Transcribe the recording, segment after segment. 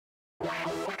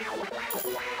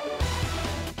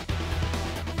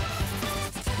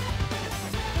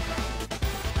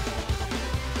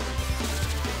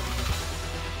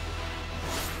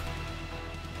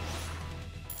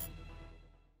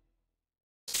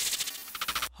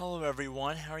Hello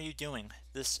everyone, how are you doing?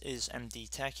 This is MD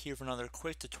Tech here for another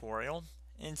quick tutorial.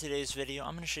 In today's video,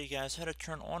 I'm going to show you guys how to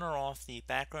turn on or off the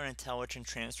background intelligent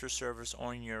transfer service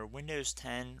on your Windows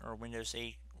 10 or Windows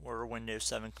 8 or Windows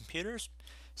 7 computers.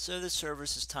 So this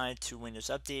service is tied to Windows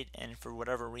Update, and for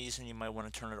whatever reason you might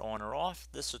want to turn it on or off,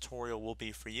 this tutorial will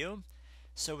be for you.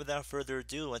 So without further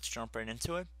ado, let's jump right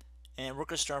into it. And we're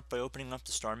going to start by opening up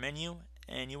the Start menu,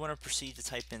 and you want to proceed to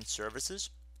type in Services.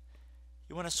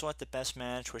 You want to select the best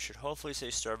managed, which should hopefully say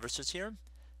Services here.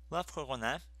 Left click on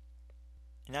that.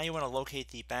 And now you want to locate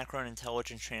the Background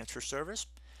Intelligent Transfer Service.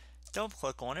 Double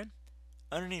click on it.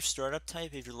 Underneath Startup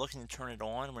Type, if you're looking to turn it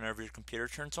on whenever your computer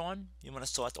turns on, you want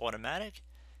to select Automatic.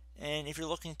 And if you're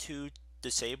looking to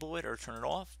disable it or turn it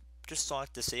off, just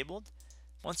select Disabled.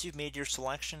 Once you've made your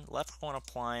selection, left click on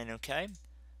Apply and OK.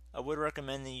 I would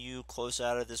recommend that you close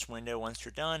out of this window once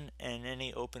you're done, and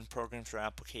any open programs or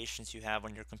applications you have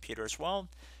on your computer as well.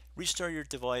 Restart your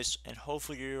device, and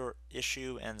hopefully your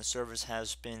issue and the service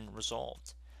has been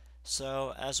resolved.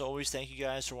 So as always, thank you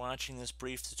guys for watching this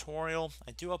brief tutorial.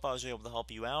 I do hope I was able to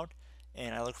help you out,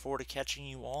 and I look forward to catching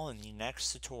you all in the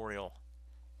next tutorial.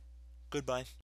 Goodbye.